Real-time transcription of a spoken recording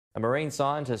A marine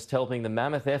scientist helping the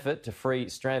mammoth effort to free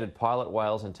stranded pilot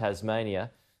whales in Tasmania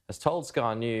has told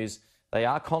Sky News they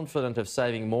are confident of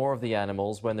saving more of the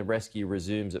animals when the rescue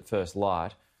resumes at first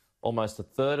light. Almost a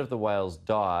third of the whales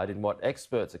died in what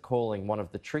experts are calling one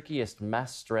of the trickiest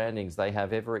mass strandings they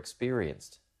have ever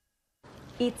experienced.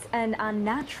 It's an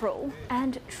unnatural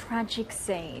and tragic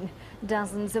scene.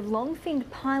 Dozens of long-finned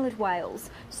pilot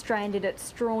whales stranded at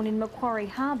Strawn in Macquarie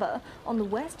Harbour on the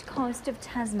west coast of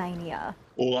Tasmania.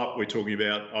 All up, we're talking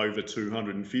about over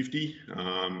 250,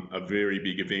 a very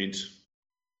big event.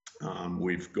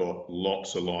 We've got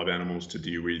lots of live animals to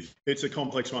deal with. It's a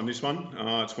complex one, this one.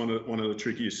 It's one of the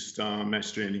trickiest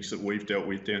mass strandings that we've dealt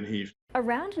with down here.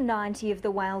 Around 90 of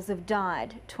the whales have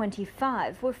died.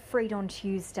 25 were freed on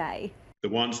Tuesday. The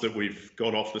ones that we've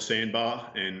got off the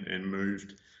sandbar and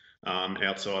moved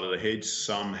outside of the heads,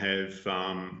 some have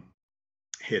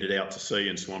headed out to sea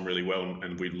and swum really well,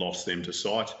 and we lost them to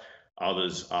sight.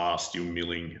 Others are still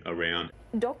milling around.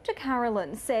 Dr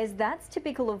Carlyon says that's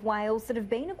typical of whales that have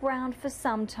been aground for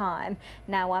some time.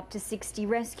 Now up to 60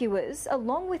 rescuers,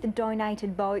 along with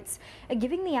donated boats, are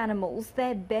giving the animals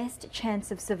their best chance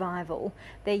of survival.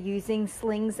 They're using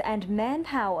slings and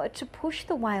manpower to push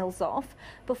the whales off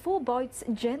before boats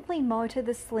gently motor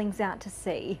the slings out to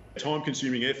sea.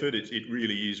 Time-consuming effort, it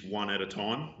really is one at a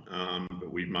time,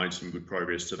 but we've made some good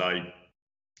progress today.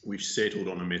 We've settled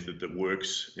on a method that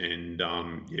works, and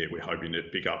we're hoping to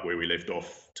pick up where we left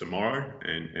off tomorrow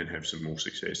and have some more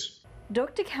success.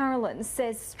 Dr Carlyon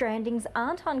says strandings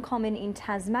aren't uncommon in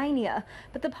Tasmania,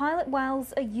 but the pilot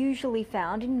whales are usually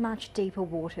found in much deeper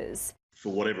waters.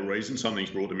 For whatever reason,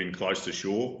 something's brought them in close to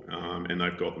shore and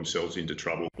they've got themselves into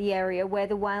trouble. The area where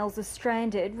the whales are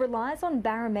stranded relies on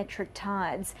barometric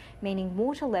tides, meaning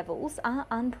water levels are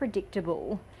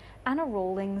unpredictable. Anna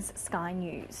Rawlings, Sky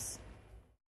News.